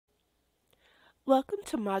Welcome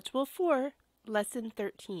to Module 4, Lesson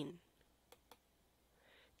 13.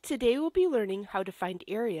 Today we'll be learning how to find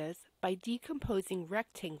areas by decomposing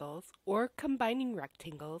rectangles or combining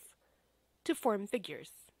rectangles to form figures.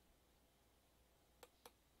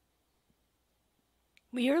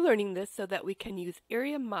 We are learning this so that we can use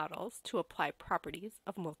area models to apply properties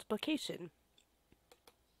of multiplication.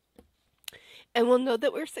 And we'll know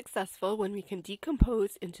that we're successful when we can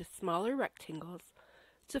decompose into smaller rectangles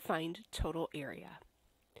to find total area.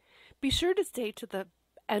 Be sure to stay to the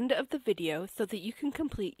end of the video so that you can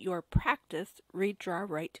complete your practice read, draw,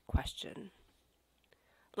 write question.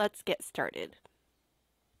 Let's get started.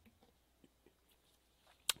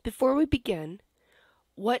 Before we begin,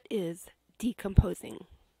 what is decomposing?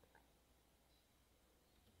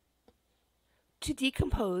 To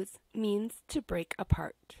decompose means to break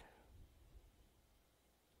apart.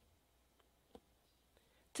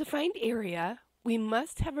 To find area, we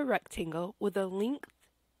must have a rectangle with a length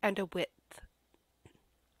and a width.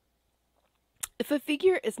 If a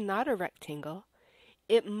figure is not a rectangle,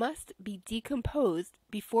 it must be decomposed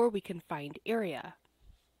before we can find area.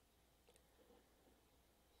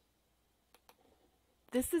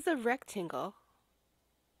 This is a rectangle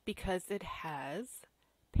because it has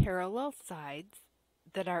parallel sides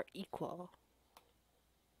that are equal.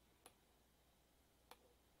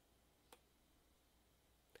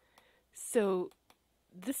 So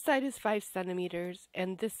this side is 5 centimeters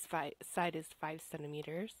and this side is 5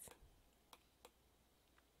 centimeters.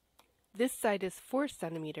 This side is 4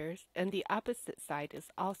 centimeters and the opposite side is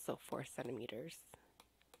also 4 centimeters,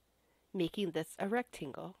 making this a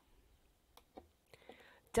rectangle.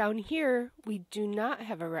 Down here, we do not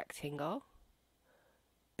have a rectangle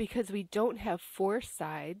because we don't have 4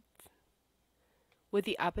 sides with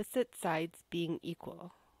the opposite sides being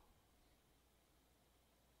equal.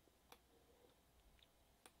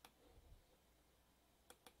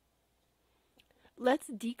 Let's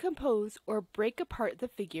decompose or break apart the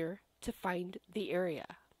figure to find the area.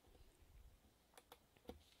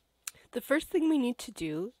 The first thing we need to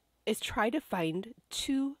do is try to find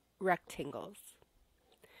 2 rectangles.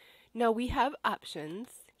 Now we have options.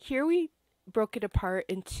 Here we broke it apart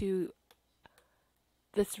into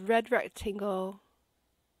this red rectangle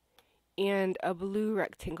and a blue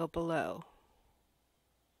rectangle below.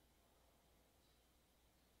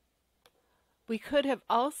 We could have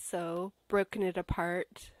also broken it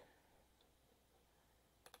apart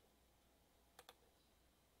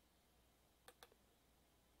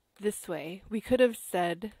this way. We could have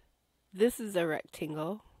said this is a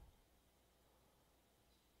rectangle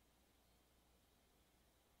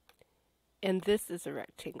and this is a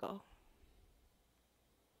rectangle.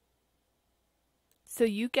 So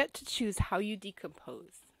you get to choose how you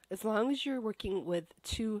decompose, as long as you're working with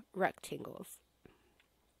 2 rectangles.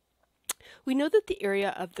 We know that the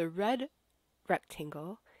area of the red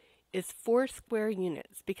rectangle is 4 square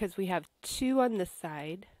units because we have 2 on this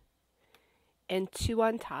side and 2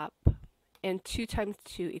 on top, and 2 times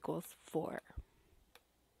 2 equals 4.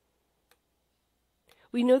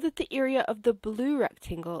 We know that the area of the blue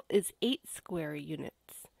rectangle is 8 square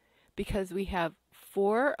units because we have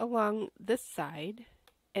 4 along this side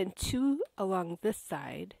and 2 along this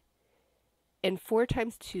side, and 4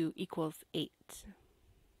 times 2 equals 8.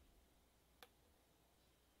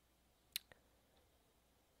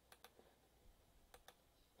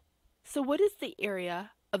 So what is the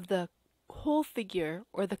area of the whole figure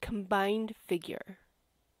or the combined figure?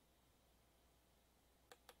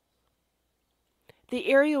 The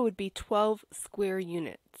area would be 12 square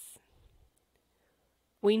units.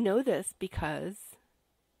 We know this because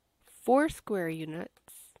 4 square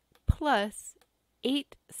units plus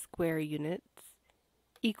 8 square units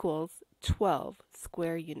equals 12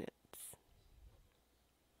 square units.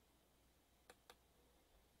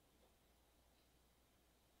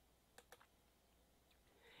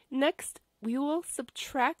 Next, we will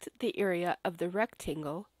subtract the area of the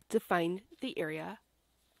rectangle to find the area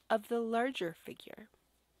of the larger figure.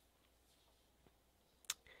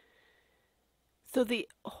 So the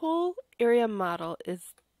whole area model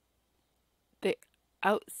is the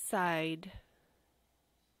outside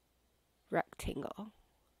rectangle.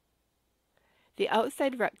 The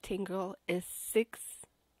outside rectangle is 6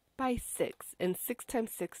 by 6, and 6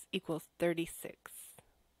 times 6 equals 36.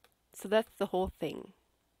 So that's the whole thing.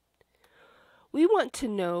 We want to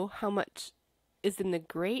know how much is in the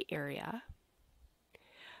gray area,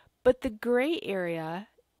 but the gray area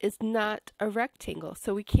is not a rectangle,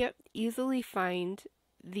 so we can't easily find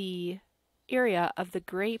the area of the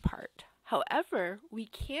gray part. However, we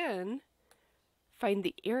can find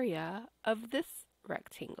the area of this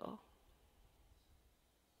rectangle.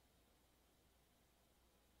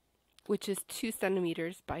 which is 2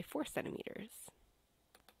 centimeters by 4 centimeters.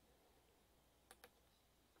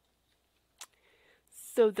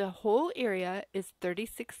 So the whole area is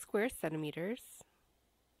 36 square centimeters.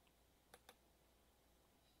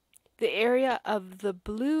 The area of the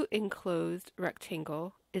blue enclosed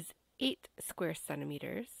rectangle is 8 square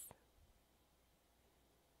centimeters.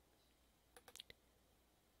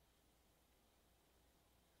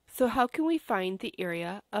 So how can we find the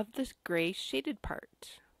area of the gray shaded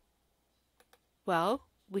part? Well,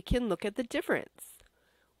 we can look at the difference.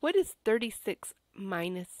 What is 36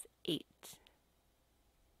 minus 8?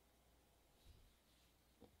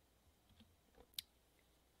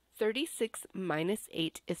 36 minus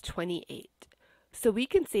 8 is 28. So we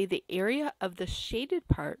can say the area of the shaded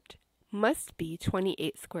part must be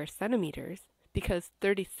 28 square centimeters because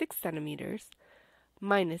 36 centimeters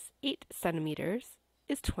minus 8 centimeters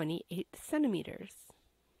is 28 centimeters.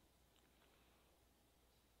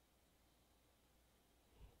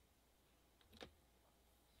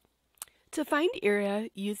 To find area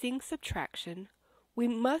using subtraction, we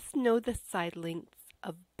must know the side lengths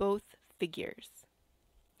of both figures.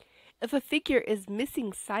 If a figure is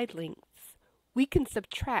missing side lengths, we can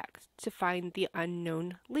subtract to find the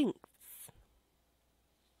unknown lengths.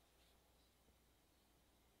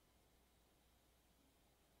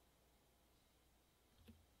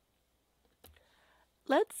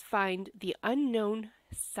 Let's find the unknown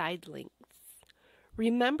side lengths.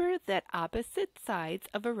 Remember that opposite sides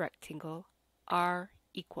of a rectangle are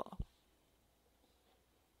equal.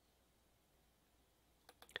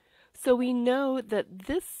 So we know that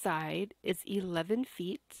this side is 11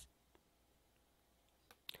 feet.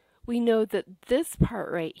 We know that this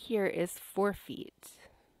part right here is 4 feet.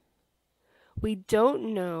 We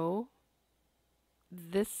don't know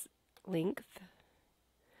this length.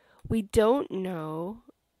 We don't know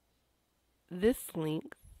this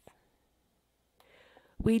length.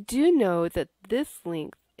 We do know that this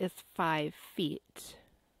length is 5 feet.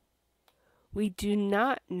 We do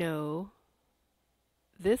not know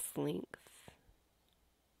this length.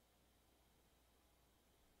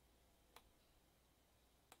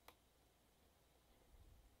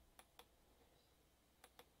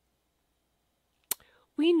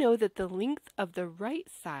 We know that the length of the right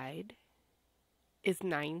side is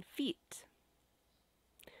 9 feet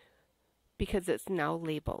because it's now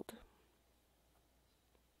labeled.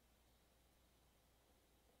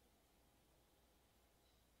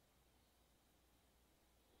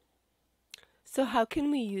 So how can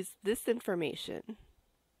we use this information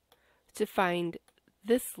to find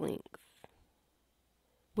this length,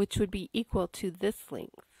 which would be equal to this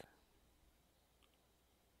length?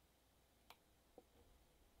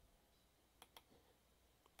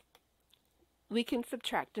 We can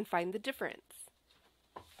subtract and find the difference.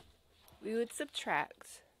 We would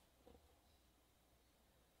subtract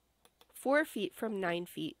 4 feet from 9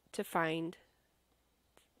 feet to find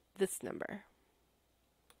this number,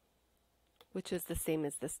 which is the same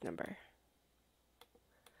as this number.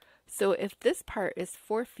 So if this part is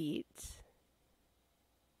 4 feet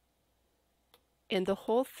and the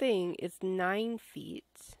whole thing is 9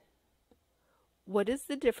 feet, what is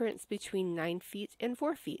the difference between 9 feet and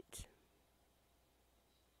 4 feet?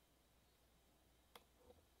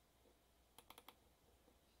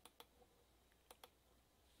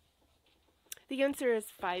 The answer is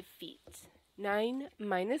 5 feet. 9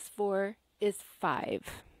 minus 4 is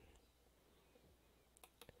 5.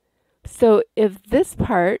 So if this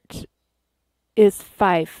part is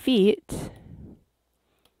 5 feet,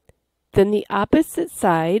 then the opposite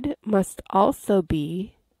side must also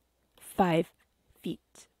be 5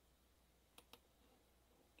 feet.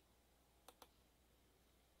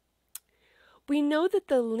 We know that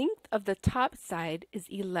the length of the top side is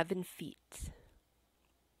 11 feet.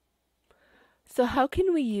 So how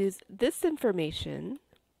can we use this information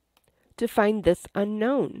to find this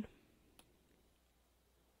unknown?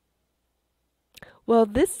 Well,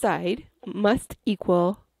 this side must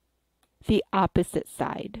equal the opposite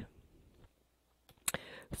side.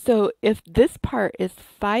 So if this part is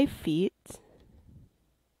 5 feet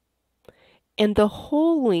and the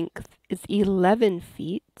whole length is 11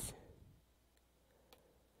 feet,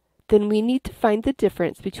 then we need to find the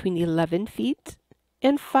difference between 11 feet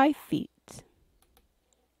and 5 feet.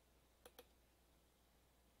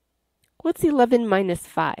 What's 11 minus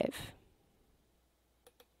 5?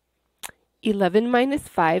 11 minus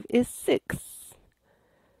 5 is 6.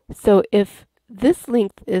 So if this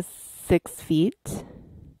length is 6 feet,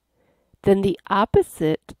 then the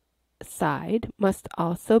opposite side must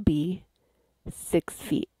also be 6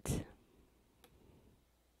 feet.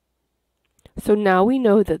 So now we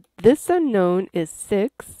know that this unknown is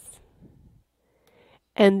 6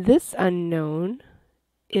 And this unknown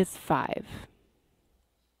is 5.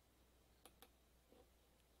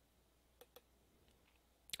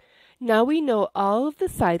 Now we know all of the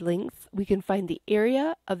side lengths. We can find the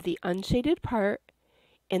area of the unshaded part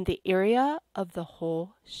and the area of the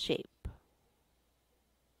whole shape.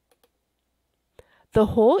 The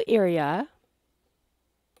whole area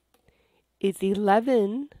is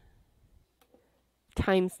 11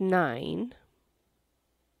 times 9,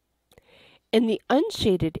 and the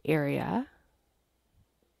unshaded area,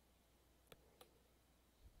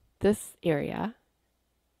 this area,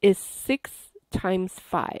 is 6 times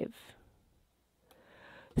 5.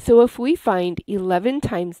 So if we find 11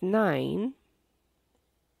 times 9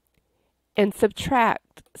 and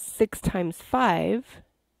subtract 6 times 5,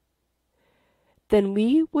 then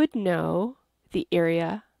we would know the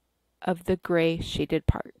area of the gray shaded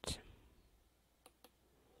part.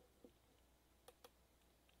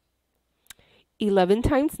 "11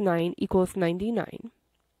 times 9 equals 99,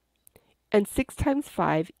 and 6 times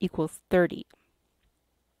 5 equals 30.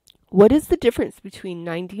 What is the difference between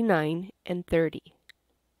 99 and 30?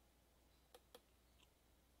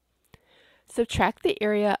 Subtract the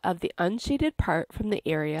area of the unshaded part from the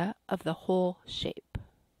area of the whole shape.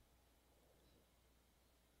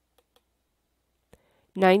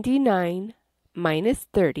 99 minus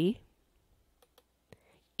 30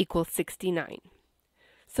 equals 69.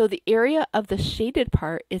 So the area of the shaded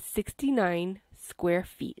part is 69 square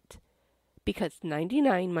feet, because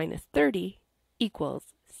 99 minus 30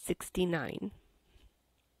 equals 69.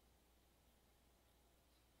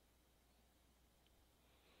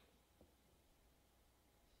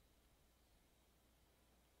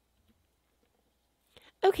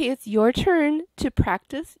 Okay, it's your turn to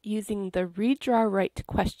practice using the Read, Draw, Write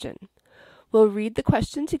question. We'll read the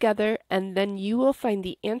question together, and then you will find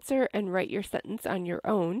the answer and write your sentence on your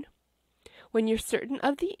own. When you're certain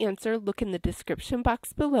of the answer, look in the description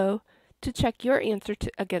box below to check your answer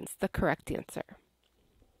against the correct answer.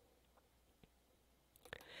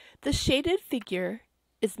 The shaded figure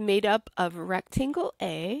is made up of rectangle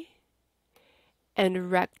A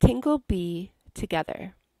and rectangle B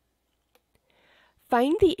together.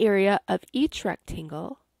 Find the area of each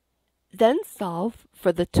rectangle, then solve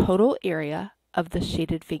for the total area of the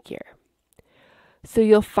shaded figure. So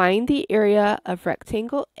you'll find the area of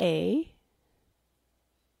rectangle A,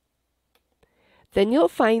 then you'll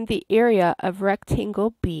find the area of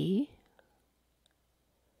rectangle B.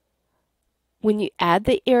 When you add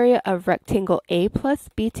the area of rectangle A plus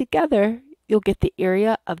B together, you'll get the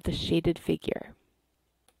area of the shaded figure.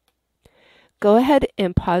 Go ahead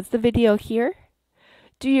and pause the video here.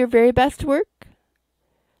 Do your very best work.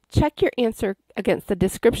 Check your answer against the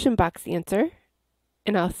description box answer,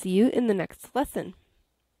 and I'll see you in the next lesson.